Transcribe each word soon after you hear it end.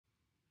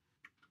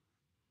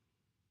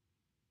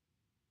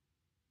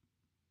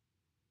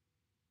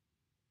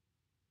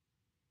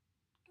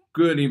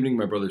Good evening,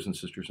 my brothers and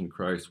sisters in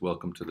Christ.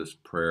 Welcome to this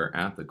prayer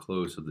at the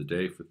close of the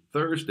day for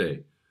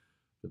Thursday,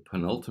 the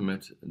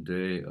penultimate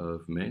day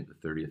of May,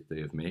 the 30th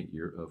day of May,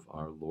 year of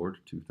our Lord,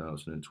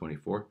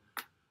 2024.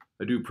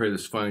 I do pray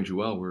this finds you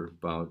well. We're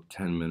about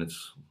 10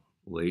 minutes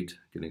late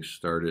getting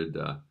started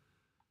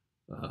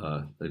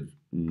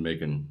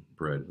making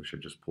bread, which I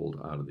just pulled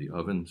out of the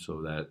oven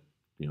so that,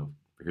 if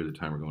I hear the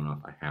timer going off,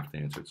 I have to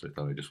answer it. So I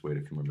thought I'd just wait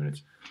a few more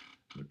minutes.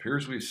 It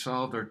appears we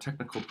solved our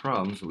technical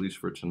problems, at least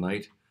for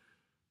tonight.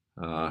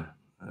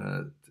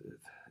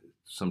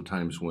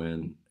 Sometimes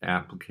when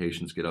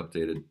applications get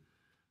updated,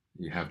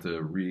 you have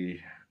to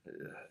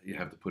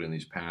put in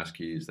these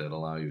passkeys that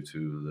allow you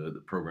to the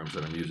programs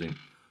that I'm using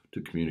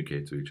to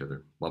communicate to each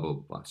other. Blah blah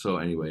blah. So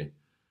anyway,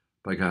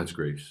 by God's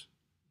grace,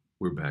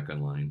 we're back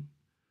online.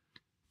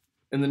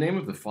 In the name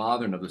of the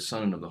Father and of the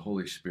Son and of the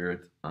Holy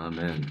Spirit,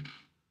 Amen.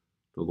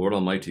 The Lord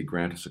Almighty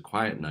grant us a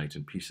quiet night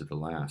and peace at the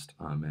last.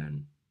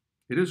 Amen.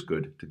 It is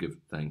good to give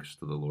thanks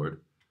to the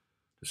Lord,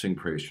 to sing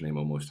praise to your name,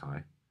 O Most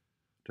High,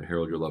 to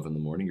herald your love in the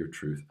morning, your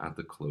truth at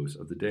the close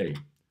of the day.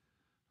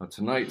 Now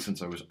tonight,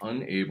 since I was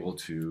unable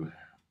to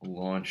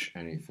launch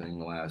anything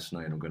last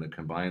night, I'm going to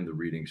combine the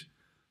readings.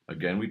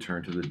 Again, we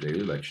turn to the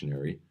daily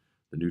lectionary,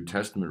 the New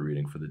Testament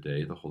reading for the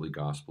day, the Holy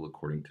Gospel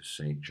according to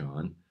St.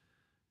 John.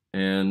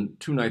 And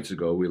 2 nights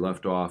ago, we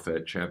left off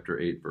at chapter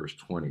 8, verse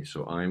 20.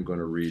 So I'm going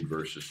to read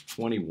verses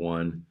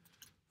 21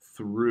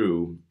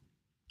 through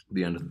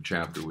the end of the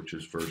chapter, which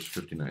is verse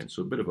 59.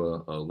 So a bit of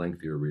a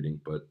lengthier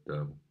reading, but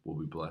we'll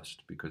be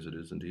blessed because it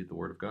is indeed the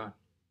Word of God.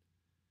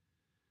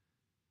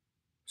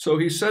 So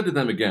he said to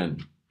them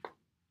again,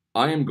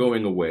 I am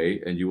going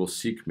away, and you will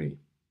seek me,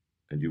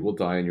 and you will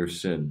die in your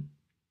sin.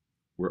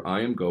 Where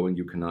I am going,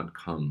 you cannot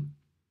come.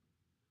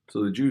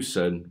 So the Jews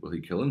said, will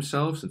he kill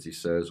himself, since he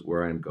says,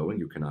 where I am going,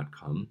 you cannot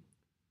come?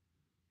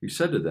 He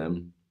said to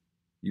them,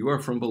 you are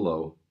from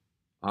below,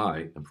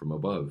 I am from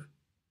above.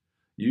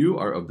 You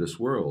are of this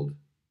world,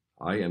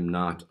 I am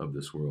not of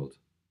this world.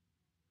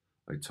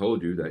 I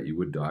told you that you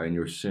would die in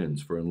your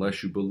sins, for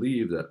unless you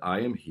believe that I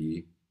am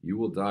he, you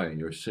will die in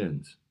your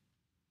sins.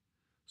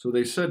 So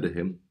they said to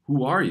him,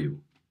 who are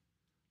you?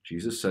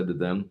 Jesus said to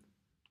them,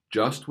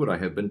 just what I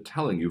have been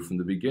telling you from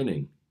the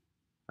beginning.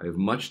 I have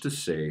much to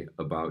say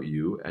about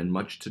you and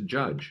much to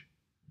judge,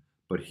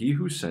 but he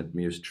who sent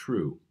me is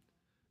true,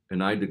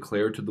 and I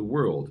declare to the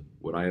world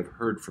what I have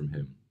heard from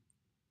him.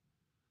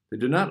 They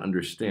did not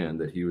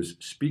understand that he was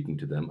speaking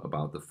to them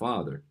about the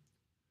Father.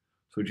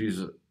 So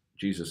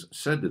Jesus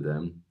said to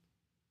them,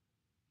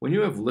 when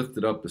you have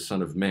lifted up the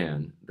Son of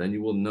Man, then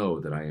you will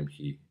know that I am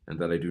he, and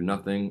that I do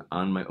nothing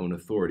on my own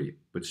authority,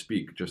 but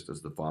speak just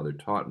as the Father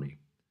taught me.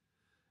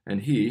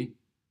 And he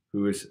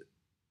who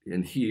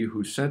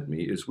sent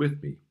me is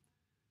with me.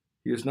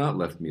 He has not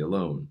left me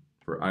alone,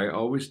 for I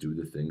always do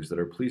the things that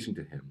are pleasing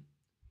to him.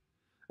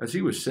 As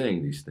he was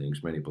saying these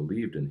things, many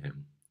believed in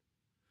him.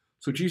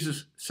 So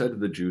Jesus said to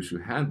the Jews who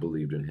had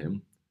believed in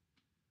him,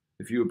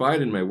 if you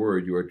abide in my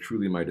word, you are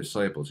truly my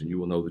disciples, and you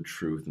will know the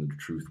truth, and the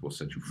truth will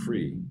set you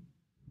free.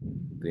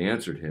 They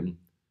answered him,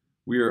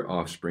 we are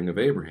offspring of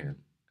Abraham,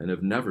 and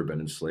have never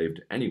been enslaved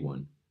to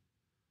anyone.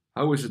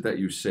 How is it that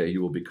you say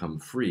you will become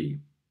free?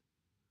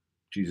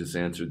 Jesus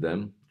answered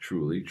them,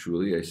 truly,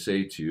 truly, I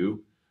say to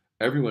you,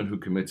 everyone who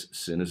commits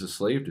sin is a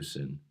slave to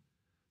sin.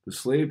 The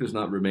slave does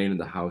not remain in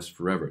the house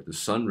forever. The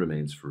Son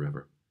remains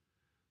forever.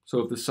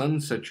 So if the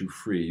Son sets you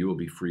free, you will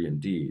be free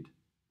indeed.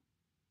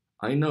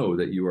 I know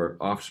that you are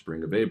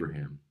offspring of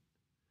Abraham,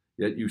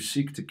 yet you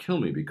seek to kill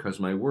me because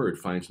my word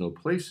finds no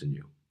place in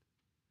you.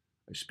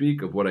 I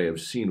speak of what I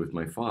have seen with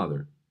my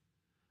Father,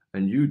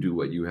 and you do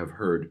what you have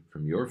heard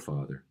from your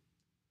father.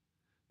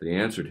 They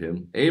answered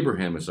him,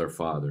 Abraham is our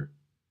father.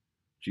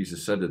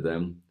 Jesus said to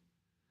them,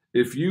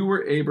 if you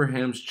were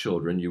Abraham's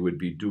children, you would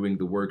be doing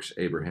the works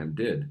Abraham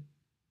did.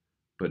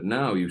 But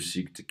now you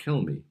seek to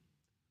kill me,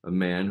 a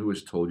man who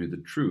has told you the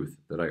truth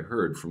that I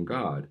heard from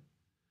God.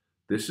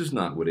 This is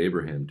not what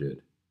Abraham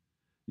did.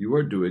 You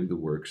are doing the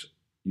works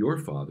your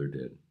father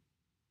did.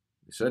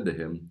 They said to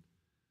him,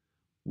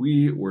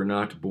 we were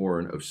not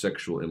born of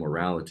sexual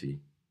immorality.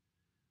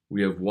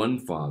 We have one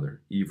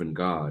Father, even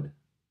God.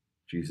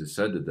 Jesus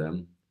said to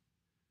them,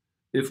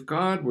 if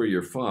God were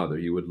your Father,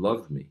 you would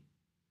love me,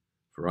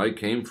 for I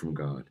came from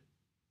God,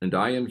 and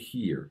I am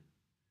here.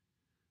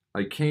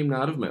 I came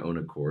not of my own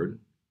accord,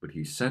 but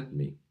he sent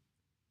me.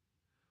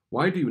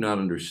 Why do you not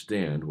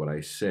understand what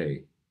I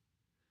say?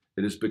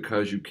 It is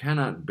because you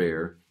cannot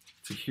bear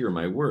to hear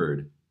my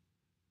word.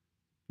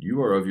 You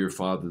are of your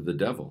father the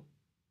devil,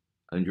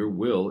 and your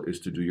will is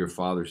to do your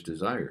father's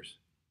desires.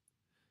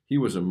 He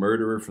was a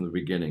murderer from the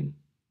beginning,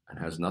 and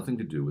has nothing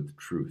to do with the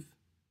truth,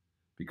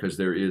 because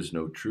there is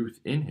no truth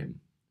in him.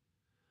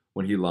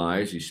 When he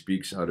lies, he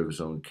speaks out of his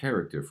own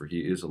character, for he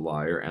is a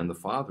liar and the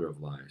father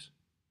of lies.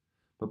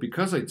 But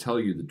because I tell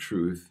you the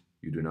truth,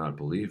 you do not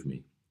believe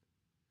me.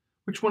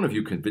 Which one of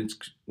you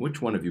convicts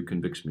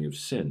me of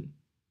sin?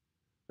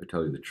 I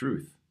tell you the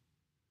truth.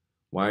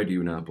 Why do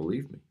you not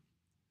believe me?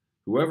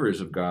 Whoever is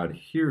of God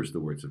hears the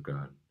words of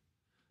God.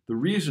 The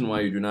reason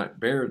why you do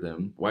not bear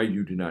them, why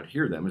you do not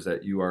hear them, is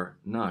that you are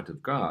not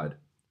of God."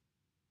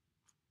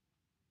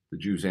 The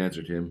Jews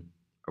answered him,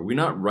 "Are we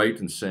not right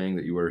in saying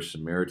that you are a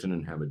Samaritan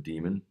and have a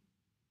demon?"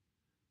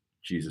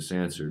 Jesus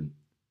answered,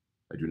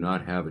 "I do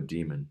not have a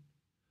demon,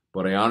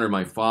 but I honor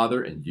my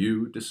Father, and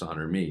you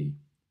dishonor me.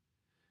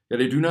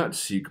 Yet I do not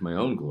seek my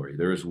own glory.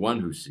 There is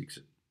one who seeks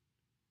it,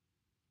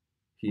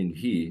 and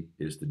he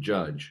is the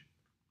judge.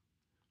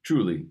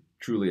 Truly,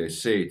 truly I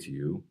say to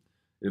you,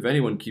 if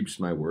anyone keeps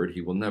my word, he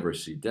will never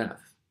see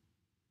death."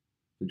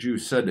 The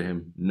Jews said to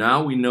him,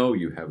 "Now we know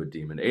you have a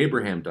demon.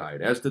 Abraham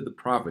died, as did the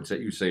prophets,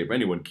 yet you say, if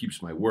anyone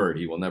keeps my word,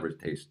 he will never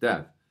taste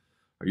death.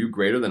 Are you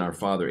greater than our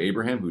father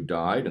Abraham, who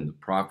died, and the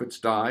prophets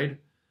died?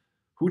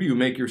 Who do you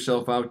make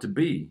yourself out to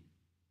be?"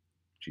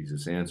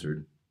 Jesus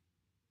answered,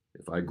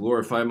 "If I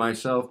glorify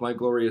myself, my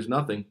glory is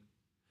nothing.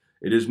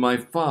 It is my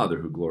Father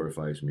who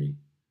glorifies me,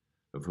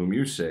 of whom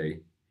you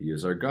say, he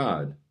is our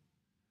God.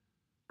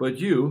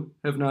 But you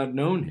have not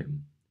known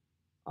him.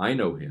 I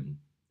know him.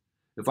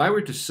 If I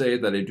were to say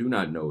that I do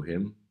not know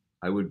him,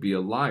 I would be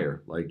a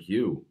liar like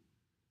you.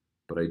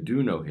 But I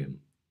do know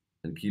him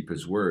and keep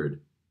his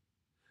word.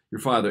 Your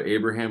father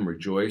Abraham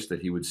rejoiced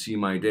that he would see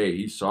my day.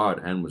 He saw it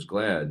and was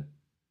glad."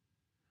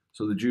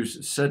 So the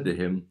Jews said to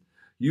him,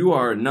 "You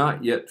are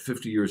not yet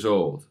 50 years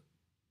old,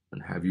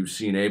 and have you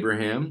seen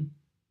Abraham?"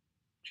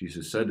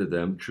 Jesus said to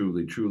them,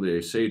 "Truly, truly, I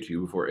say to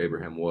you, before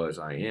Abraham was,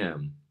 I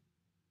am."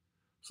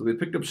 So they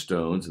picked up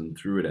stones and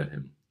threw it at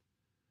him.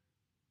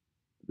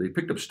 They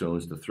picked up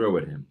stones to throw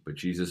at him, but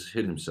Jesus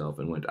hid himself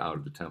and went out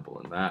of the temple.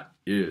 And that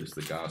is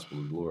the gospel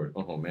of the Lord.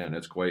 Oh man,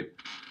 that's quite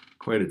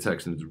a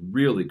text, and it's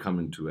really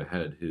coming to a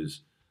head,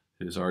 his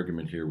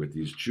argument here with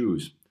these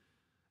Jews.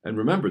 And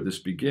remember, this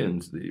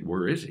begins,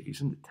 where is he?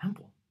 He's in the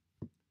temple.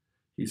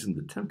 He's in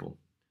the temple.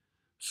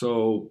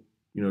 So,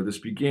 this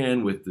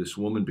began with this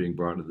woman being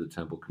brought into the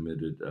temple,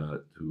 committed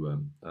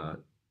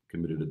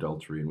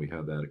adultery, and we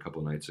had that a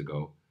couple of nights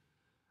ago.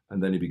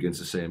 And then he begins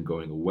to say, "I'm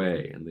going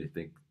away," and they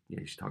think,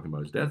 he's talking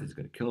about his death. He's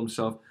going to kill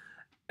himself,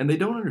 and they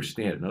don't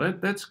understand it. Now,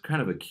 that's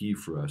kind of a key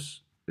for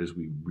us as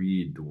we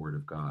read the Word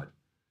of God.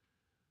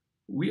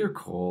 We are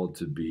called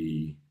to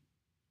be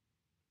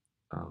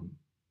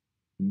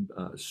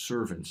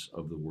servants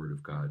of the Word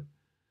of God.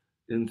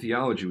 In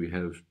theology, we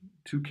have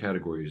two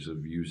categories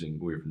of using.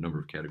 We have a number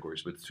of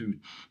categories, but two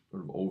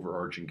sort of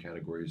overarching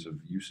categories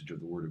of usage of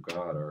the Word of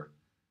God are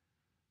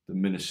the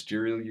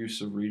ministerial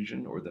use of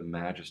reason or the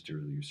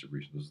magisterial use of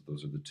reason.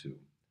 Those are the two.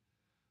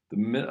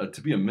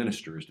 To be a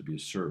minister is to be a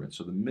servant.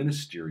 So the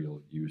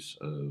ministerial use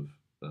of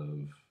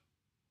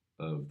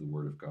the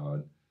Word of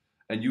God,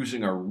 and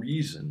using our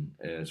reason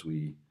as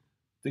we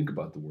think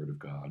about the Word of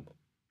God,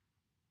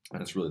 and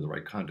that's really the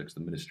right context.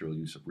 The ministerial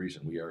use of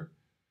reason. We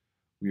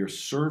are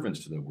servants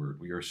to the Word.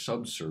 We are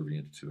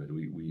subservient to it.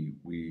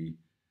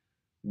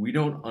 We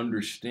don't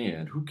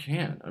understand. Who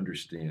can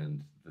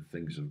understand the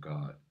things of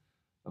God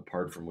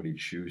apart from what He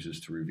chooses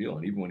to reveal?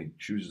 And even when He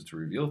chooses to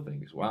reveal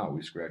things, wow,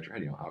 we scratch our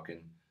head.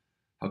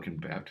 How can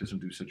baptism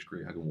do such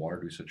great? How can water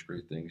do such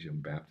great things?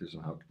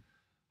 Baptism.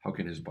 How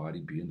can His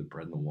body be in the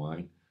bread and the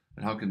wine?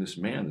 And how can this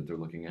man that they're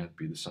looking at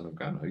be the Son of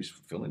God? Now He's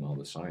fulfilling all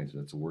the signs.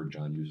 That's a word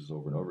John uses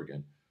over and over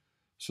again.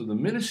 So the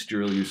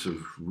ministerial use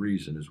of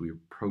reason as we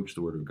approach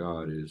the Word of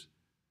God is,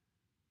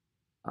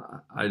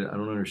 I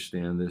don't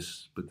understand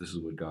this, but this is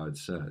what God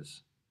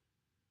says.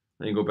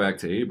 Then you go back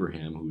to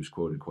Abraham, who's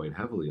quoted quite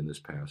heavily in this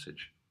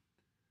passage.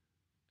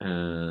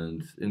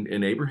 And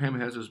Abraham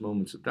has his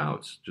moments of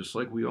doubts, just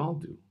like we all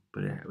do.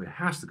 But it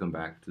has to come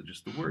back to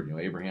just the Word.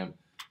 Abraham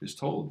is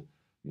told,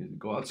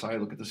 go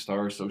outside, look at the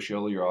stars, so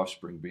shall your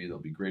offspring be. They'll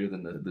be greater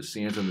than the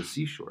sands on the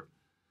seashore.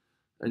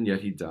 And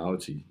yet he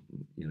doubts. He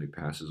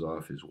passes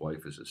off his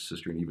wife as his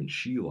sister, and even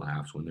she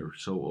laughs when they're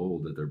so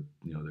old that they're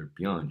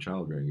beyond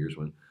childbearing years.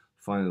 When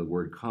finally the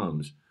word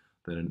comes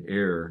that an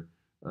heir,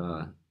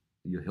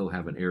 he'll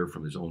have an heir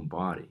from his own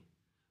body,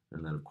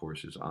 and that of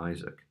course is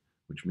Isaac,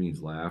 which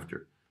means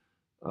laughter.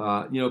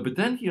 But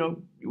then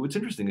what's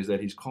interesting is that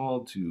he's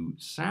called to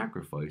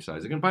sacrifice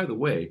Isaac. And by the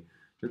way,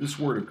 this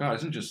Word of God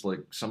isn't just like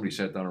somebody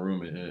sat down in a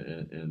room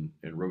and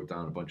wrote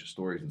down a bunch of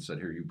stories and said,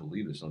 "Here, you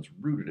believe this." No, it's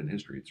rooted in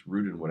history. It's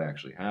rooted in what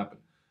actually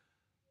happened.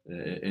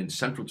 And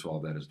central to all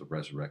that is the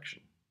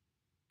resurrection.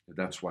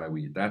 That's why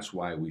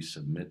we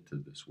submit to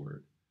this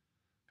Word,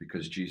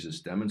 because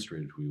Jesus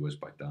demonstrated who He was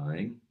by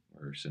dying.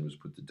 Our sin was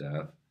put to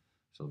death.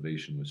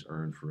 Salvation was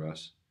earned for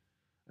us,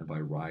 and by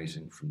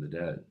rising from the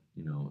dead,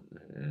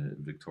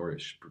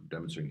 victorious,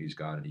 demonstrating He's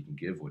God and He can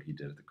give what He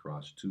did at the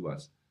cross to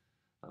us.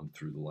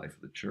 Through the life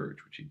of the church,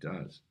 which He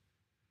does.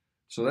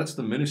 So that's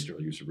the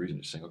ministerial use of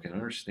reason, just saying, okay, I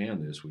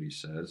understand this, what He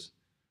says,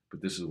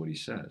 but this is what He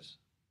says.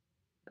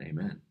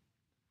 Amen.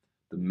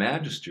 The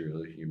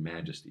magisterial, your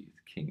majesty,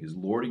 the king, is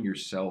lording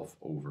yourself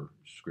over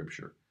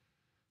Scripture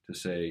to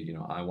say,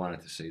 I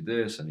wanted to say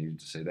this, I needed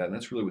to say that. And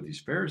that's really what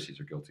these Pharisees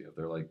are guilty of.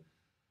 They're like,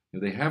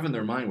 they have in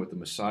their mind what the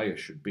Messiah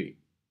should be.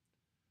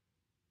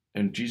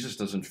 And Jesus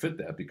doesn't fit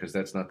that, because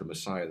that's not the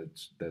Messiah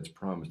that's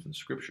promised in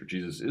Scripture.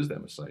 Jesus is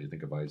that Messiah. You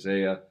think of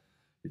Isaiah.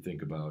 You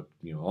think about,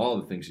 all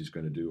the things he's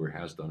going to do or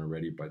has done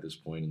already by this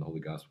point in the Holy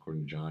Gospel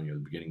according to John. The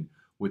beginning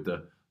with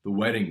the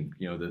wedding,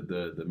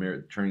 the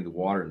marriage, turning the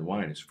water into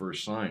wine, his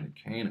first sign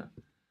at Cana.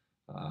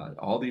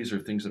 All these are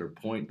things that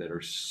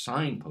are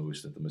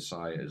signposts that the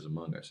Messiah is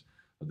among us.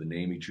 Of the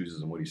name he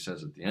chooses and what he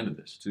says at the end of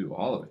this too,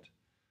 all of it,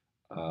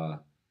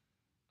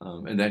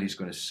 and that he's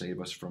going to save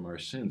us from our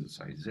sins.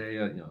 It's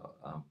Isaiah,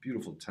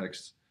 beautiful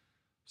texts.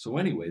 So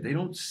anyway, they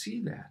don't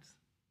see that.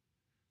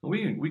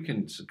 We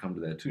can succumb to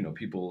that too.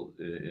 People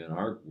in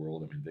our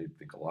world, they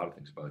think a lot of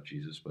things about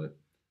Jesus, but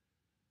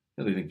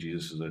they think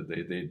Jesus is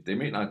they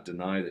may not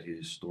deny that he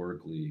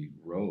historically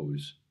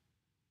rose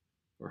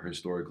or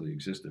historically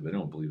existed, but they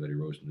don't believe that he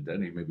rose from the dead.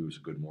 And maybe he was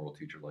a good moral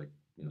teacher like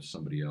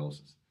somebody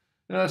else.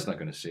 No, that's not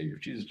going to save you.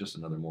 If Jesus is just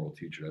another moral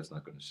teacher, that's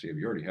not going to save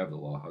you. You already have the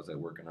law. How's that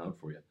working out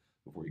for you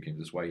before he came?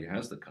 That's why he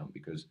has to come,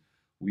 because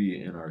we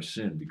in our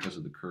sin, because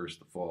of the curse,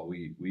 the fall,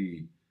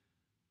 we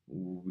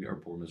are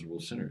poor,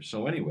 miserable sinners.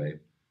 So anyway,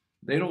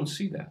 they don't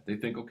see that. They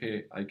think,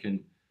 okay, I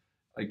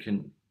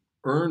can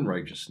earn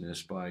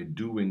righteousness by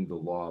doing the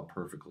law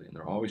perfectly, and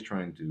they're always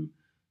trying to,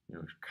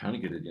 kind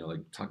of get it, like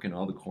tuck in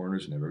all the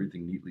corners and have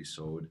everything neatly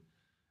sewed,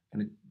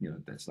 and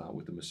that's not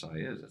what the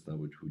Messiah is. That's not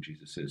who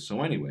Jesus is.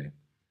 So anyway,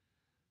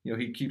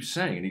 he keeps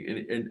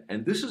saying,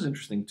 and this is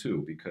interesting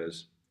too,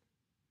 because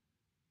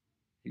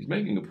he's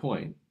making a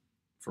point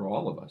for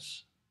all of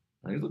us.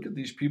 Now, you look at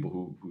these people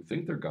who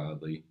think they're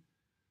godly,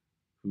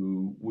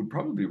 who would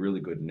probably be really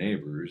good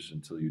neighbors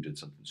until you did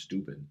something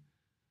stupid.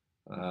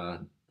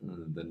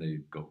 Then they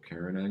go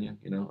Karen on you,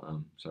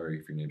 Sorry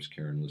if your name's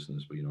Karen, listen to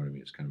this, but you know what I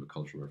mean? It's kind of a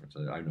cultural reference.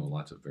 I know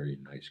lots of very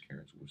nice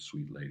Karens,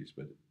 sweet ladies,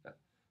 but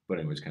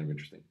anyway, it's kind of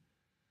interesting.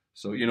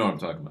 So you know what I'm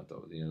talking about,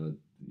 though.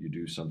 You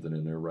do something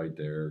and they're right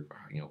there,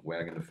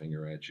 wagging a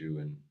finger at you.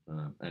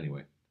 And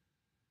anyway,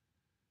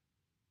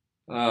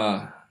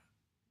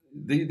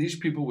 these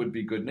people would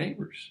be good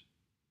neighbors,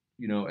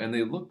 and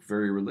they look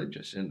very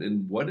religious.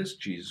 And what is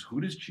Jesus?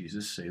 Who does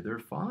Jesus say their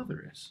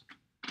father is?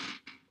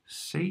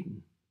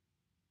 Satan.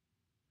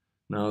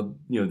 Now,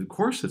 of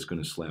course that's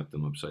going to slap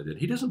them upside the head.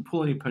 He doesn't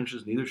pull any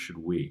punches, neither should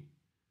we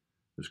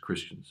as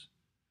Christians.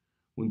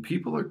 When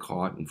people are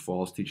caught in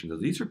false teaching,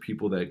 these are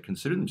people that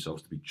consider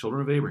themselves to be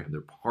children of Abraham.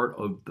 They're part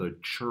of the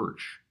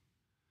church.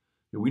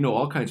 We know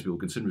all kinds of people who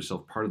consider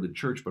themselves part of the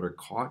church but are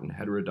caught in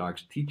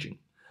heterodox teaching.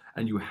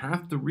 And you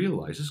have to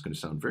realize, this is going to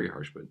sound very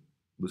harsh, but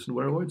listen to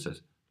what our Lord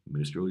says.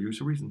 Ministerial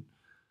use of reason.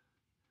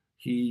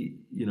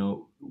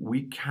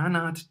 We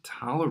cannot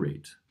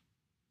tolerate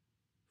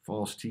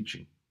false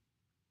teaching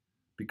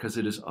because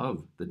it is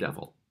of the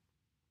devil.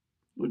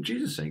 What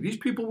Jesus is saying, these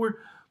people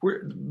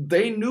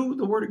they knew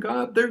the Word of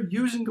God, they're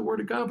using the Word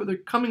of God, but they're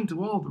coming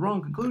to all the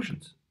wrong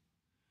conclusions.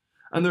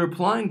 And they're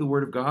applying the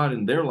Word of God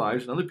in their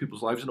lives and other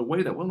people's lives in a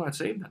way that will not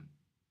save them.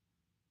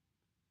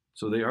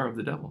 So they are of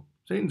the devil.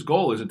 Satan's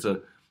goal isn't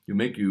to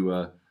make you,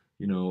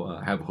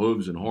 have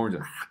hooves and horns,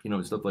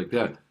 and stuff like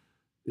that.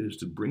 It is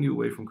to bring you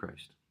away from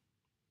Christ.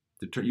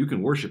 You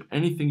can worship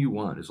anything you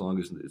want as long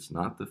as it's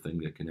not the thing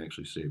that can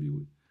actually save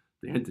you,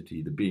 the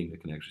entity, the being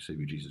that can actually save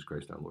you, Jesus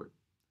Christ our Lord.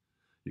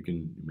 You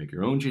can make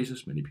your own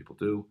Jesus, many people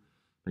do.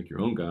 Make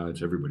your own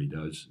gods, everybody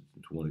does,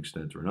 to one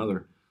extent or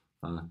another.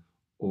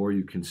 Or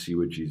you can see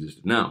what Jesus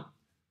did. Now,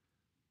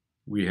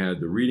 we had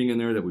the reading in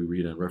there that we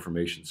read on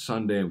Reformation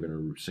Sunday. I'm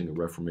going to sing a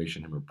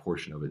Reformation hymn, or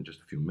portion of it, in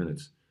just a few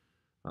minutes.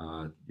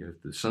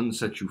 If the Son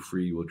sets you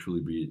free, you will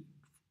truly be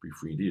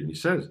free indeed. And he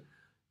says,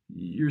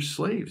 you're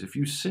slaves. If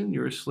you sin,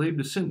 you're a slave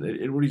to sin.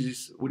 And what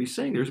he's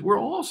saying there is we're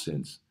all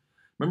sins.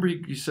 Remember,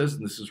 he says,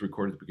 and this is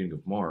recorded at the beginning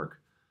of Mark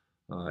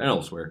and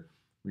elsewhere,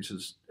 he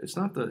says, it's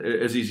not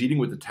as he's eating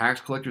with the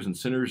tax collectors and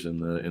sinners,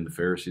 and the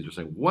Pharisees are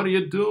saying, what are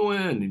you doing?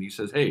 And he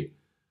says, hey,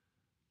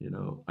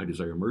 I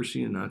desire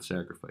mercy and not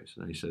sacrifice.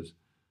 And he says,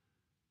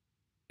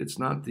 it's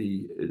not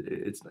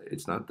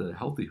the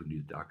healthy who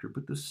need a doctor,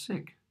 but the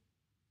sick.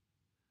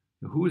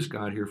 Now, who is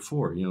God here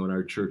for? In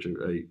our church,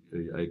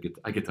 I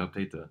get to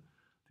update the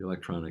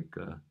electronic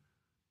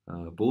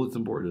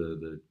bulletin board,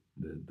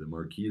 the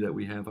marquee that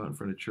we have out in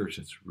front of church.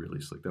 It's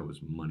really slick. That was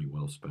money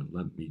well spent,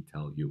 let me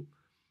tell you.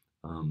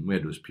 We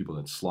had those people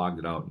that slogged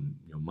it out in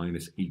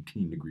minus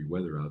 18-degree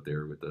weather out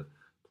there with the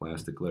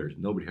plastic letters.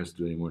 Nobody has to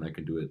do it anymore, and I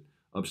can do it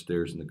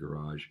upstairs in the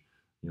garage,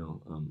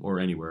 or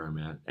anywhere I'm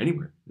at,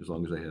 anywhere, as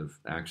long as I have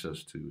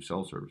access to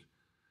cell service.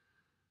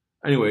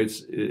 Anyway,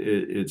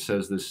 it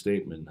says this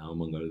statement now,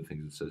 among other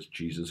things. It says,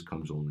 Jesus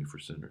comes only for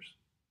sinners.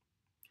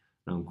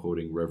 Now I'm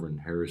quoting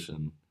Reverend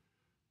Harrison,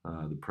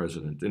 the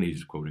president, and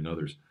he's quoting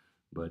others.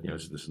 But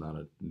this is not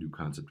a new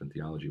concept in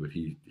theology. But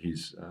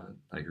he's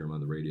I hear him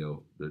on the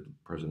radio, the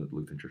president of the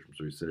Lutheran Church.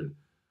 So he said,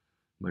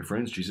 "My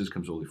friends, Jesus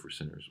comes only for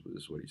sinners."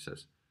 This is what he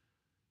says.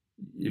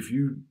 If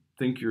you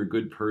think you're a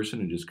good person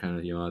and just kind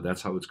of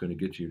that's how it's going to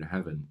get you to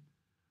heaven,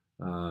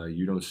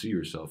 you don't see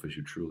yourself as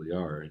you truly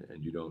are,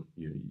 and you don't.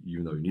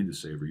 Even though you need the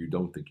Savior, you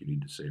don't think you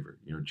need the Savior.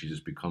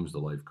 Jesus becomes the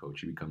life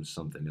coach. He becomes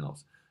something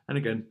else. And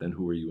again, then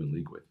who are you in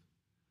league with?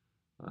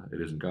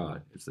 It isn't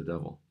God. It's the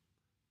devil.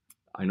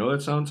 I know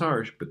that sounds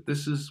harsh, but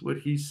this is what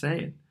he's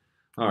saying.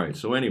 All right,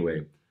 so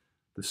anyway,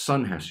 The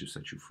Son has to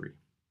set you free.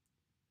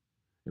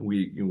 And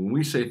when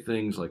we say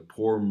things like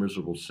 "poor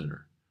miserable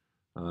sinner,"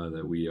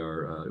 that we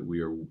are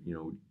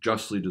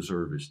justly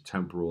deserve is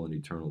temporal and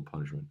eternal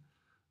punishment.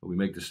 We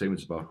make the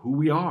statements about who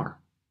we are,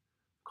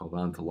 called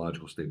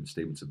ontological statements,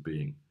 statements of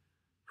being.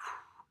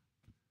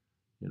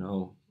 We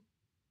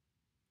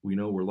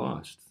know we're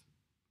lost,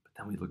 but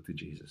then we look to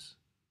Jesus.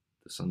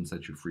 The Son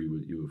set you free,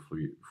 you are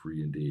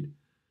free indeed.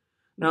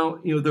 Now,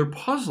 they're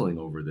puzzling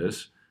over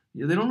this.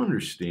 They don't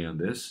understand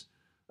this.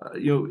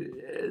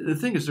 The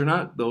thing is, they're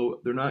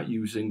not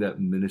using that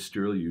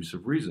ministerial use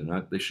of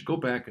reason. They should go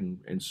back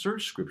and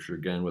search Scripture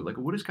again with,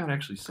 what is God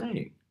actually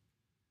saying?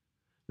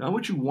 Not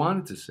what you want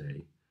it to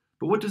say,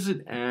 but what does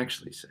it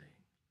actually say?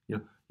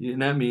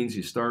 And that means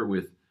you start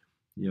with,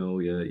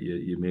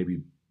 you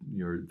maybe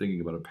you're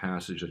thinking about a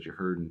passage that you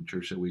heard in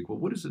church that week. Well,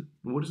 what is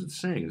it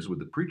saying? This is what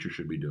the preacher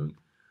should be doing.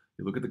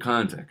 You look at the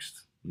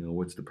context.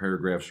 What's the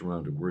paragraphs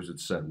around it? Where's it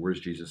said?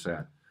 Where's Jesus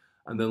at?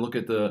 And then look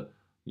at the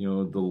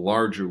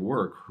larger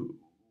work.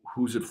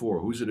 Who's it for?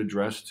 Who's it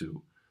addressed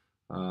to?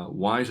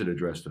 Why is it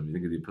addressed to him? You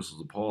think of the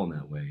epistles of Paul in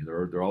that way.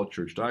 They're all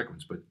church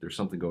documents, but there's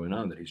something going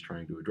on that he's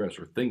trying to address,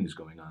 or things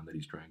going on that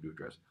he's trying to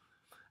address.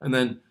 And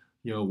then,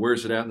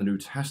 where's it at in the New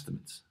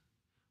Testament?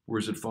 Where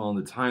does it fall in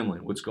the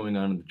timeline? What's going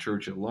on in the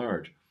church at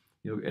large?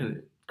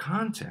 And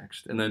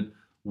context. And then,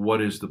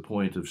 what is the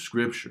point of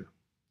Scripture?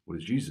 What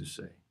does Jesus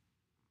say?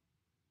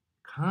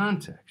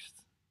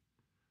 Context.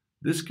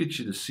 This gets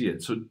you to see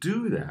it. So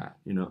do that.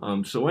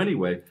 So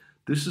anyway,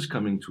 this is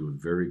coming to a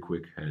very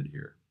quick head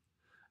here.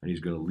 And he's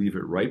going to leave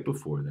it right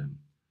before them.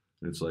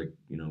 And it's like,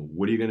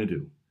 what are you going to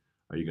do?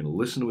 Are you going to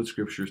listen to what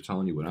Scripture is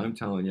telling you, what I'm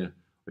telling you? Or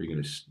are you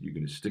going to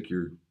stick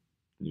your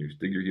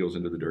heels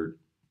into the dirt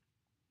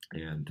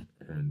and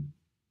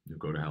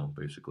go to hell,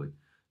 basically?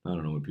 I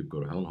don't know when people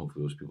go to hell, and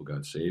hopefully those people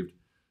got saved.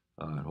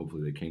 And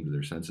hopefully they came to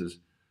their senses.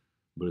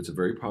 But it's a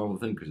very powerful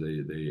thing, because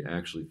they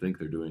actually think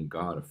they're doing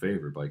God a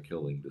favor by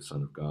killing the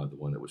Son of God, the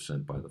one that was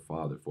sent by the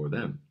Father for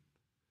them.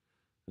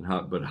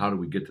 But how do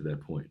we get to that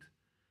point?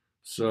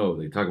 So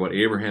they talk about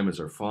Abraham as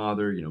our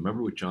father.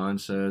 Remember what John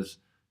says?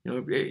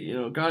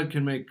 God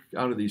can make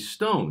out of these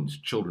stones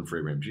children for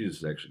Abraham. Jesus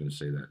is actually going to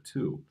say that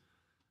too.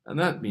 And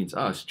that means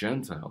us,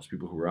 Gentiles,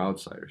 people who are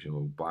outsiders, a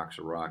box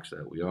of rocks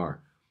that we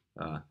are.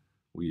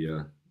 We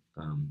are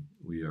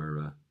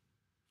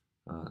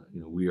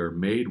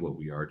made what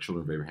we are,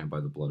 children of Abraham by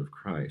the blood of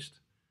Christ.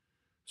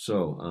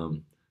 So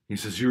he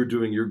says, you're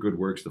doing your good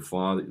works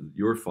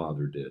your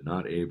father did,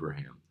 not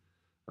Abraham.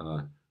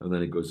 And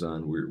then it goes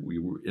on.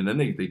 And then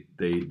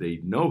they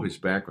know his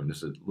background.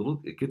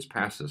 It gets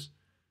past this.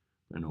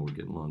 I know we're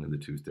getting long in the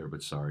tooth there,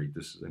 but sorry,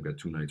 I've got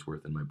 2 nights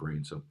worth in my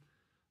brain. So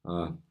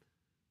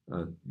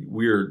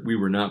we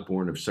were not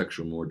born of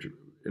sexual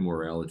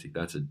immorality.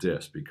 That's a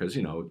diss, because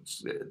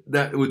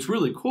what's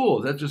really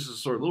cool. That's just a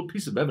sort of little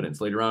piece of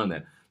evidence later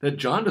on that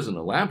John doesn't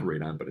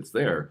elaborate on, but it's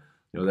there.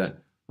 That,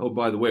 oh,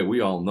 by the way, we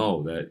all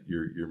know that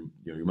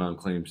your mom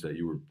claims that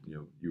you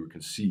were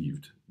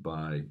conceived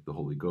by the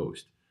Holy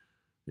Ghost.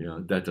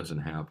 That doesn't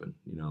happen.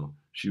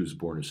 She was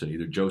born in sin.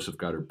 Either Joseph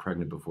got her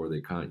pregnant before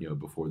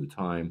before the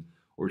time,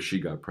 or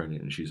she got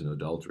pregnant and she's an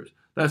adulteress.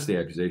 That's the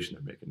accusation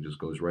they're making. It just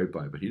goes right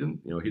by. But he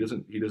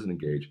doesn't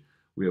engage.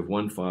 We have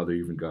one Father,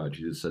 even God.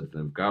 Jesus said to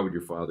them, if God were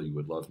your Father, you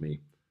would love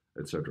me,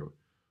 etc.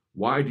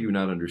 Why do you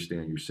not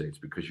understand? You say, it's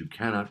because you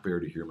cannot bear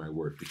to hear my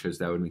word, because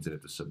that would mean they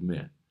have to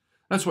submit.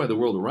 That's why the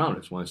world around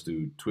us wants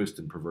to twist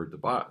and pervert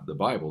the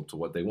Bible to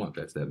what they want.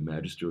 That's that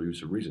magisterial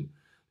use of reason.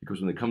 Because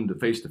when they come to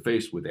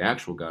face with the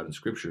actual God in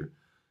Scripture,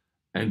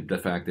 and the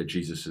fact that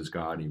Jesus is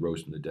God and he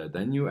rose from the dead,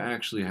 then you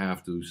actually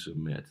have to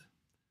submit.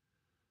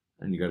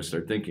 And you got to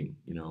start thinking,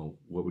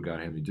 what would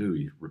God have me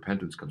do?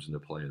 Repentance comes into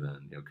play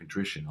then,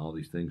 contrition, all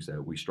these things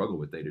that we struggle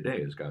with day to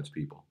day as God's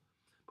people.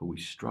 But we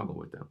struggle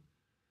with them.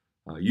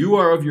 You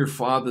are of your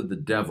father, the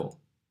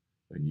devil,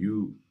 and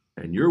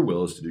your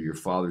will is to do your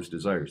father's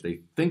desires.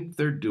 They think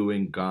they're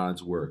doing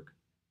God's work.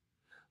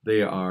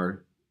 They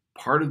are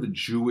part of the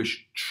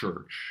Jewish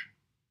church,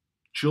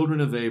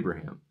 children of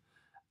Abraham.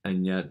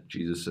 And yet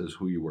Jesus says,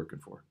 who are you working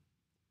for?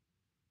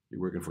 You're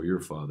working for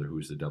your father, who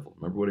is the devil.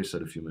 Remember what I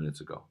said a few minutes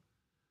ago.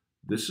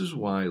 This is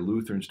why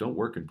Lutherans don't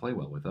work and play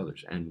well with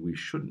others, and we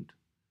shouldn't.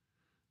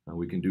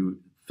 We can do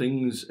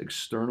things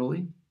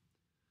externally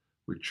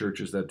with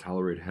churches that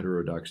tolerate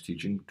heterodox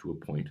teaching to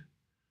a point.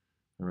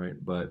 All right,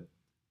 but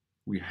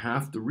we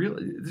have to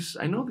realize this.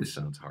 I know this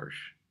sounds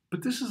harsh,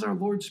 but this is our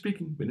Lord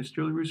speaking,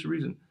 ministerially use of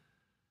reason.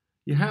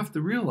 You have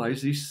to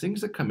realize these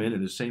things that come in,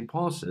 and as St.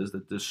 Paul says,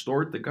 that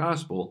distort the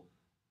gospel,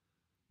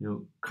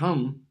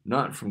 come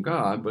not from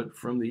God, but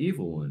from the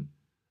evil one.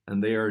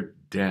 And they are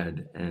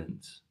dead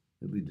ends.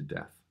 They lead to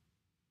death.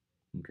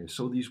 Okay,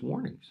 so these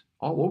warnings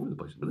all over the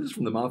place. But this is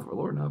from the mouth of our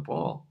Lord, not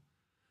Paul.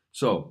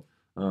 So,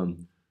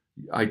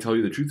 I tell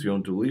you the truth, you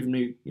don't believe in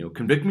me,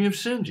 convict me of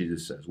sin,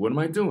 Jesus says. What am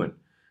I doing?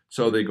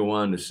 So they go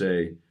on to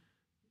say,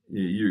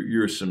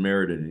 you're a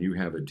Samaritan and you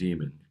have a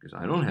demon. Because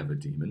I don't have a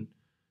demon.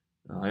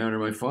 I honor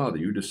my Father,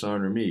 you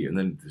dishonor me. And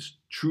then this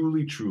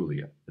truly,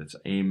 that's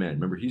amen.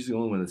 Remember, he's the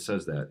only one that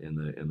says that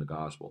in the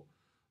gospel.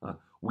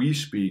 We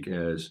speak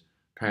as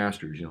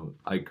pastors,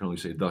 I can only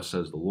say, thus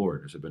says the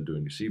Lord, as I've been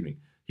doing this evening.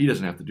 He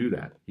doesn't have to do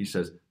that. He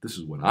says, this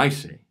is what I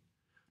say.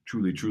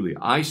 Truly, truly,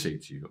 I say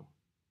to you,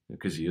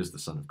 because he is the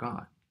Son of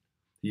God.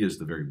 He is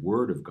the very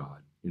Word of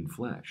God in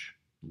flesh,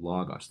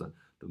 Logos, the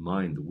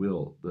mind, the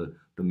will, the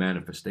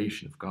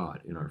manifestation of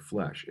God in our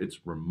flesh.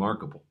 It's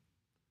remarkable,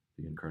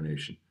 the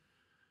incarnation.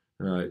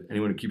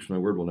 Anyone who keeps my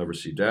word will never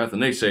see death.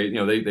 And they say,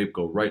 they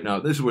go right now.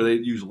 This is where they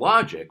use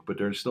logic, but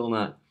they're still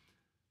not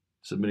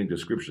submitting to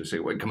Scripture. They say,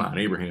 wait, come on,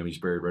 Abraham, he's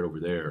buried right over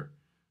there.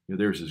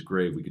 There's his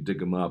grave. We could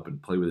dig him up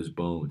and play with his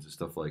bones and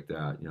stuff like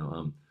that.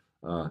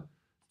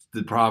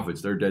 The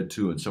prophets, they're dead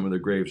too, and some of their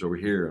graves over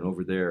here and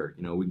over there.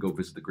 We can go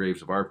visit the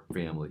graves of our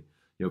family.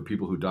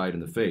 People who died in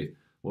the faith.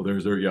 Well,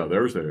 they're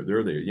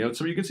there.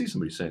 So you can see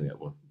somebody saying that.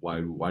 Well, why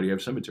do you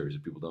have cemeteries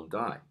if people don't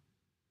die?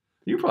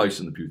 You probably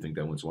sit in the pew think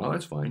that once in a while.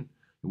 That's fine.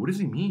 What does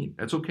he mean?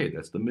 That's okay.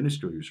 That's the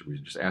ministerial use of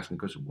reason. Just asking the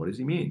question, what does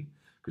he mean?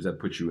 Because that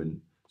puts you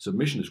in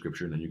submission to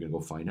Scripture, and then you're going to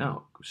go find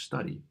out. Go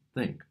study,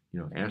 think,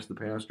 ask the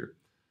pastor.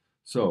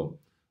 So,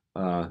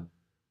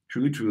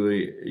 truly,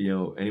 truly,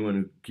 anyone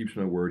who keeps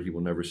my word, he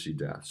will never see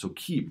death. So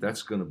keep,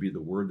 that's going to be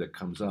the word that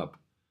comes up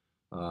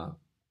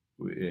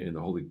in the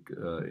Holy,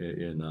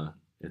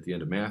 at the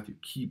end of Matthew.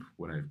 Keep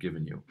what I've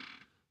given you.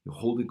 You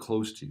hold it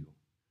close to you.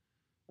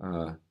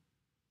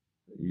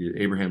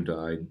 Abraham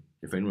died.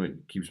 If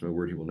anyone keeps my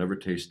word, he will never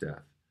taste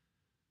death.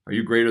 Are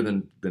you greater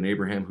than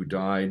Abraham who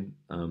died?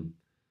 Who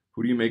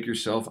do you make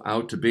yourself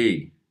out to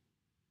be?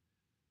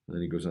 And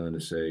then he goes on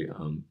to say,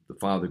 the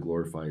Father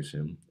glorifies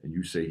him, and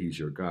you say he's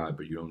your God,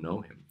 but you don't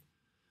know him.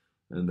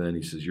 And then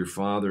he says, your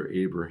father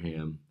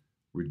Abraham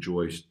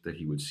rejoiced that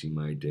he would see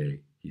my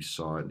day. He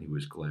saw it and he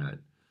was glad.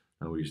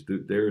 Now what he's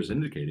there is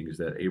indicating is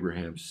that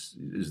Abraham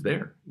is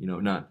there,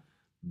 not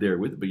there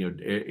with it, but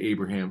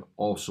Abraham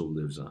also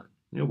lives on.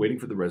 Waiting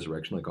for the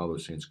resurrection, like all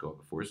those saints go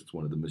before us. It's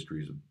one of the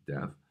mysteries of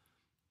death.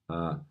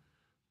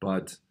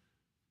 But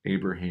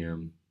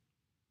Abraham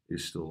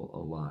is still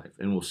alive.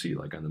 And we'll see,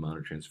 like on the Mount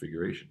of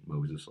Transfiguration,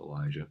 Moses,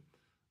 Elijah.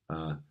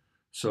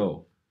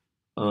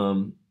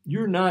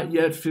 You're not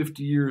yet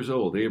 50 years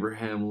old.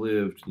 Abraham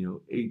lived,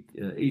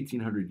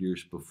 1,800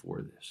 years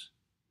before this.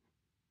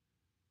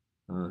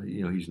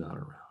 He's not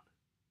around.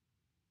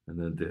 And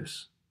then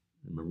this.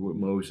 Remember what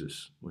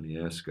Moses, when he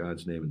asked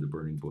God's name in the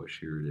burning bush,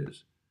 here it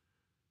is.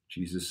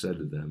 Jesus said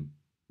to them,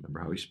 remember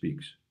how he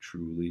speaks,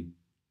 truly,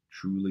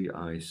 truly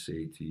I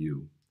say to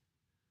you,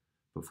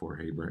 before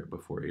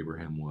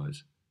Abraham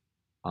was,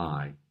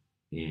 I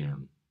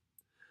am.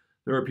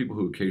 There are people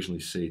who occasionally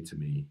say to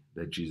me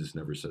that Jesus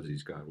never says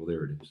he's God. Well,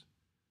 there it is.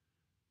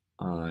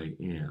 I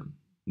am.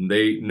 And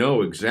they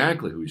know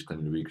exactly who he's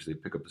claiming to be because they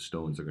pick up the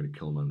stones. They're going to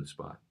kill him on the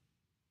spot.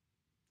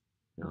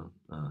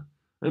 And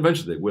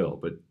eventually they will,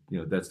 but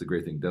that's the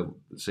great thing.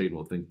 Satan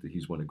will think that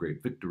he's won a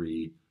great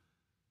victory,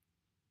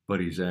 but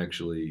he's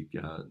actually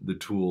the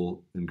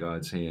tool in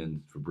God's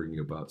hand for bringing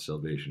about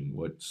salvation.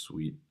 What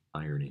sweet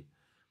irony.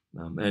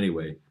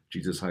 Anyway,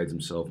 Jesus hides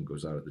himself and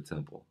goes out of the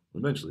temple.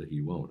 Eventually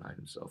he won't hide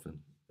himself and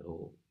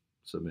he'll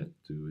submit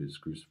to his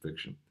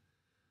crucifixion.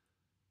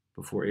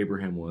 Before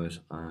Abraham was,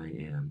 I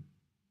am.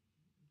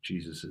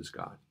 Jesus is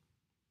God.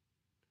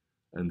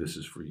 And this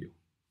is for you.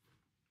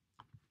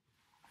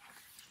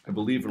 I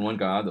believe in one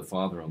God, the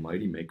Father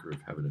Almighty, maker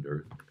of heaven and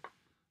earth,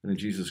 and in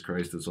Jesus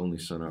Christ, his only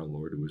Son, our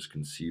Lord, who was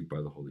conceived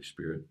by the Holy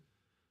Spirit,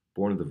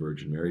 born of the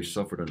Virgin Mary,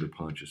 suffered under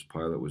Pontius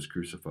Pilate, was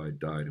crucified,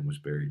 died, and was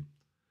buried.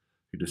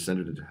 He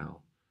descended into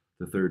hell.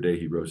 The third day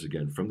he rose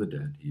again from the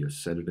dead. He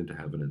ascended into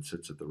heaven and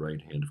sits at the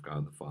right hand of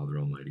God the Father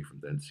Almighty.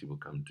 From thence he will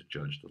come to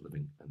judge the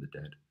living and the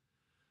dead.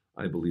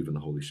 I believe in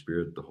the Holy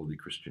Spirit, the holy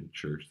Christian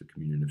church, the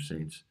communion of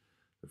saints,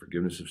 the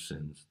forgiveness of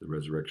sins, the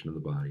resurrection of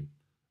the body,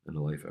 and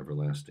the life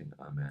everlasting.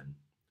 Amen.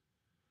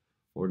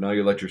 Lord, now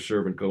you let your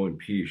servant go in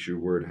peace. Your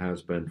word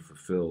has been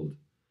fulfilled.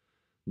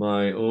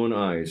 My own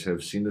eyes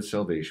have seen the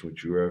salvation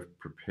which you have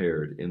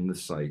prepared in the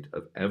sight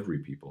of every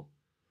people,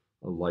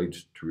 a light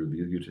to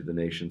reveal you to the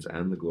nations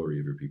and the glory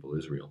of your people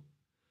Israel.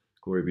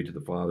 Glory be to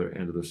the Father,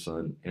 and to the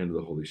Son, and to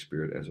the Holy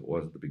Spirit, as it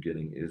was at the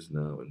beginning, is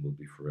now, and will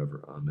be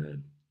forever.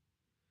 Amen.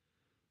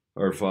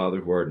 Our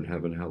Father, who art in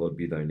heaven, hallowed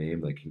be thy name.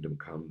 Thy kingdom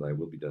come, thy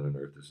will be done on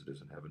earth as it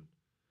is in heaven.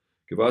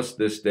 Give us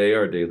this day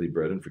our daily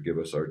bread, and forgive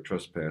us our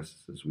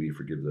trespasses, as we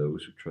forgive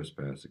those who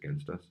trespass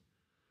against us.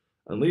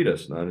 And lead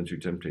us not into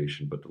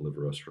temptation, but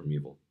deliver us from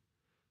evil.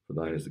 For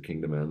thine is the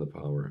kingdom, and the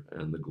power,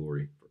 and the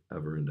glory,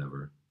 forever and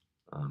ever.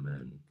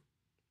 Amen.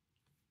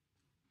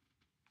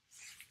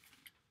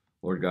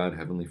 Lord God,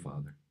 Heavenly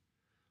Father,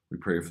 we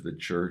pray for the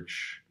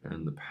church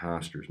and the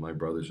pastors, my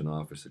brothers in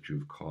office that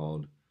you've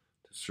called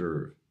to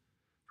serve,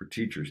 for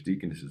teachers,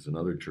 deaconesses, and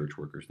other church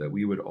workers, that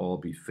we would all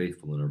be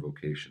faithful in our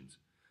vocations,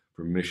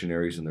 for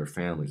missionaries and their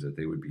families, that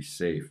they would be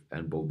safe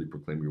and boldly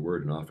proclaim your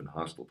word in often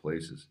hostile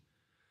places,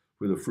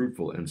 for the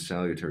fruitful and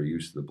salutary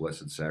use of the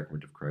blessed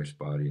sacrament of Christ's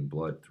body and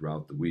blood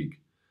throughout the week,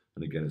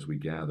 and again as we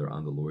gather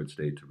on the Lord's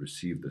Day to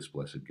receive this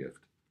blessed gift,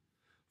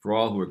 for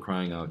all who are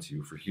crying out to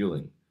you for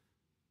healing,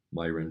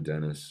 Myron,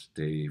 Dennis,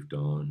 Dave,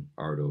 Dawn,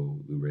 Ardo,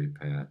 Luray,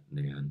 Pat,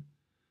 Nan,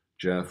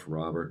 Jeff,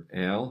 Robert,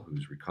 Al,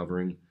 who's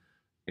recovering,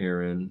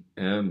 Aaron,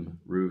 M,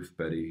 Ruth,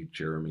 Betty,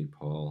 Jeremy,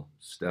 Paul,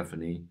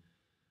 Stephanie,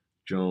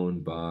 Joan,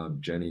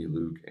 Bob, Jenny,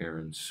 Luke,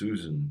 Aaron,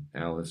 Susan,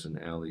 Allison,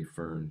 Allie,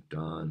 Fern,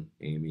 Don,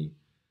 Amy,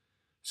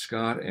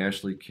 Scott,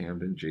 Ashley,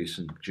 Camden,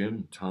 Jason,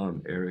 Jim,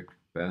 Tom, Eric,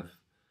 Beth,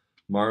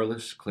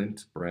 Marlis,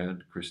 Clint,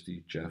 Brad,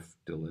 Christy, Jeff,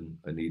 Dylan,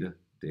 Anita,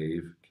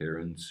 Dave,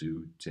 Karen,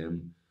 Sue,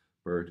 Tim,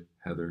 Bert,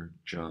 Heather,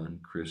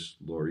 John, Chris,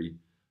 Lori,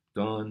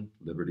 Dawn,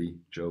 Liberty,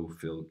 Joe,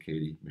 Phil,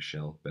 Katie,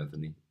 Michelle,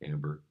 Bethany,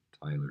 Amber,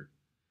 Tyler.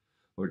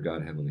 Lord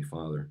God, Heavenly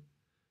Father,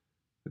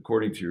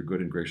 according to your good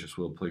and gracious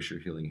will, place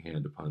your healing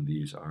hand upon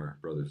these, our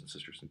brothers and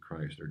sisters in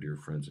Christ, our dear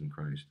friends in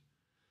Christ,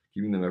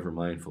 keeping them ever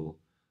mindful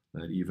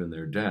that even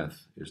their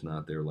death is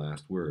not their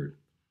last word,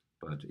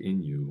 but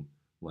in you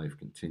life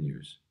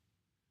continues.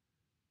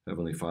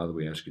 Heavenly Father,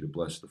 we ask you to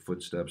bless the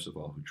footsteps of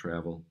all who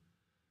travel,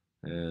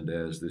 and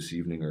as this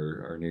evening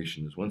our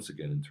nation is once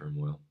again in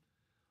turmoil,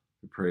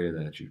 we pray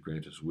that you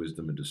grant us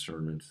wisdom and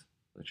discernment,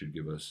 that you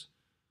give us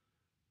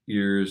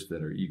ears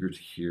that are eager to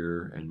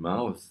hear and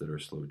mouths that are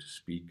slow to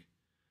speak,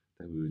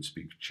 that we would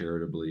speak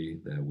charitably,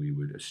 that we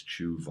would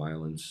eschew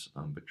violence,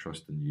 but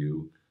trust in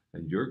you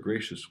and your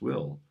gracious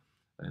will,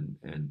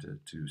 and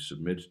to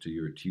submit to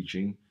your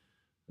teaching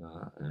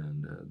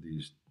and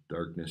these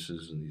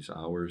darknesses and these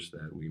hours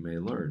that we may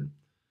learn.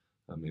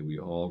 May we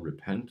all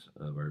repent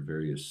of our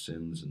various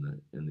sins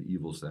and the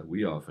evils that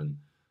we often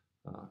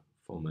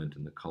foment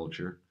in the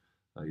culture,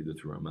 either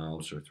through our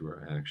mouths or through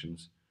our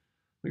actions.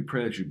 We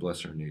pray that you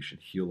bless our nation,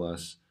 heal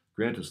us,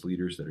 grant us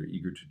leaders that are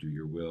eager to do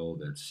your will,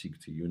 that seek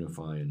to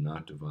unify and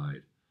not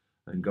divide,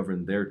 and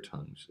govern their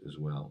tongues as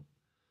well.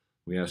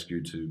 We ask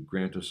you to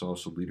grant us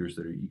also leaders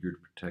that are eager to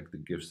protect the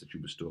gifts that you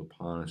bestow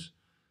upon us,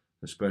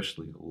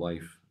 especially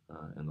life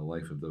and the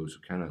life of those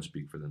who cannot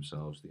speak for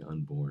themselves, the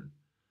unborn.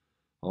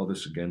 All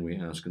this again we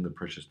ask in the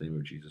precious name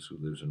of Jesus, who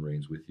lives and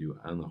reigns with you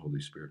and the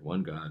Holy Spirit,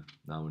 one God,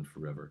 now and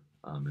forever.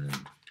 Amen.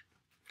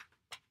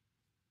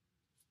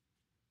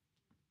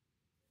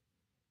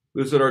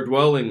 Visit our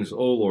dwellings,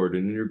 O Lord,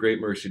 and in your great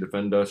mercy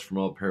defend us from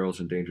all perils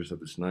and dangers of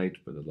this night,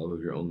 by the love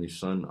of your only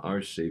Son,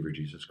 our Savior,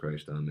 Jesus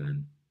Christ.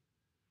 Amen.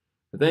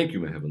 I thank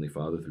you, my Heavenly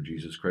Father, through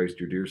Jesus Christ,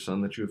 your dear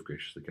Son, that you have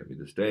graciously kept me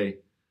this day.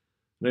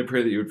 And I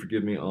pray that you would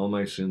forgive me all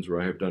my sins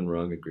where I have done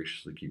wrong, and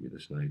graciously keep me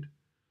this night.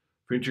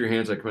 For into your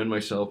hands I commend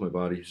myself, my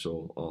body,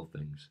 soul, all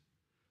things.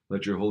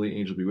 Let your holy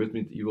angel be with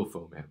me, that the evil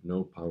foe may have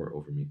no power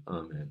over me.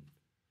 Amen.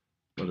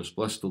 Let us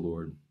bless the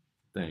Lord.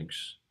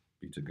 Thanks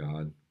be to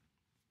God.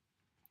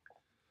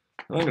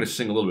 Now I'm going to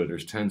sing a little bit.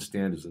 There's 10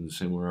 stanzas in the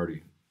hymn. We're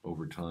already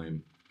over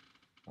time.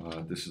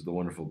 This is the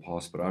wonderful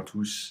Paul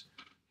Speratus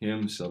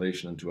hymn,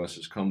 Salvation Unto Us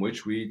Has Come,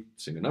 which we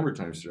sing a number of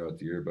times throughout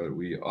the year, but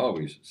we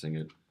always sing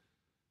it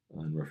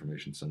on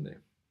Reformation Sunday.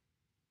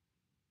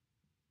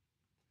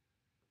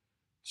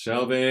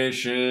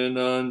 Salvation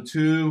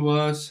unto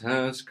us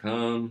has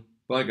come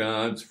by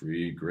God's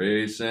free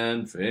grace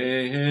and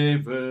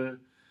favor.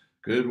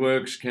 Good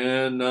works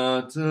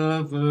cannot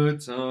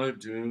avert our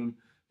doom.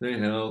 They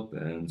help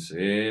and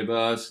save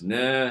us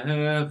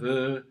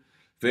never.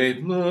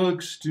 Faith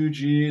looks to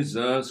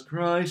Jesus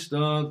Christ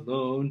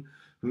alone,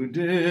 who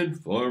did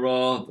for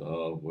all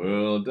the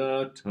world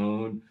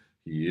atone.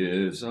 He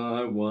is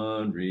our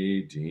one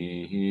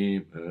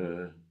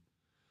Redeemer.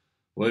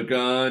 What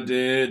God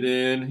did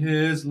in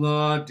his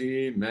law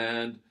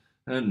demand,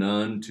 and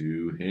none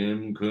to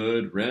him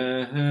could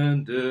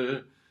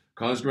render,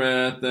 caused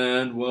wrath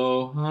and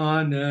woe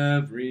on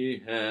every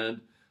hand,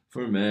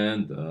 for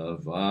man the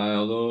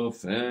vile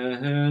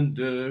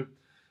offender.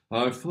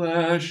 Our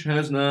flesh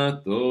has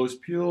not those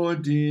pure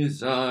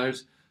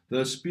desires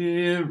the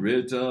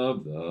spirit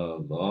of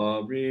the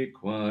law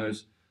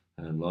requires,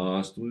 and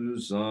lost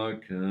was our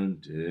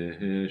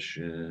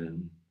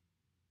condition.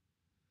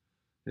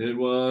 It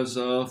was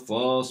a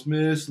false,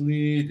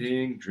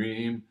 misleading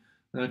dream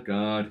that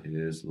God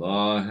his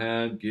law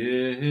had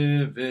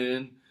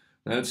given,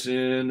 that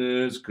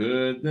sinners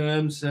could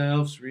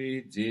themselves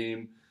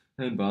redeem,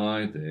 and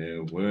by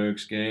their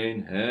works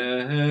gain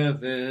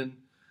heaven.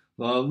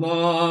 The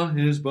law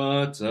is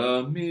but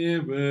a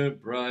mirror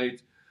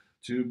bright,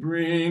 to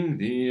bring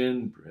the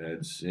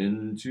inbred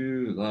sin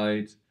to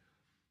light,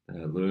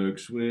 that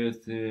lurks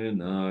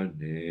within our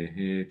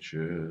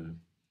nature.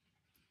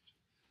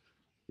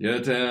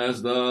 Yet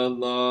as the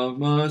law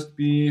must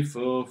be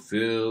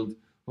fulfilled,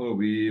 or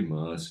we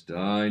must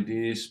die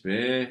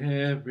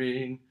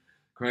despairing,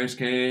 Christ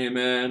came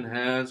and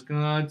has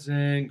God's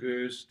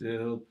anger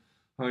stilled,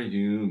 our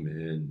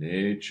human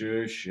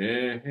nature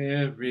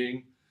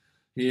sharing.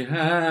 He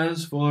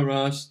has for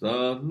us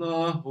the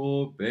law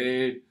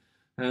obeyed,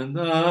 and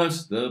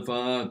thus the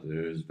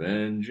Father's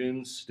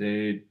vengeance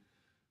stayed,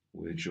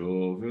 which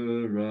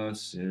over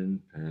us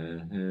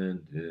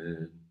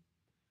impended.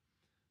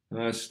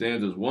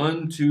 Stanzas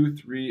 1, 2,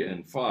 3,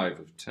 and 5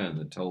 of 10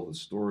 that tell the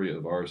story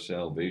of our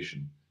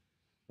salvation.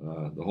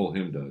 The whole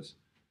hymn does.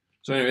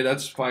 So anyway,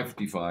 that's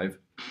 555.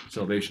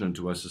 Salvation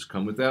unto us has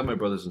come. With that, my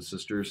brothers and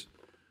sisters,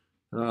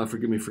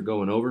 forgive me for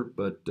going over,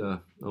 but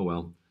oh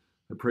well.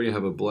 I pray you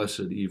have a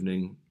blessed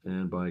evening,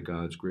 and by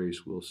God's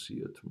grace, we'll see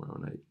you tomorrow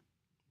night.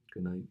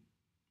 Good night.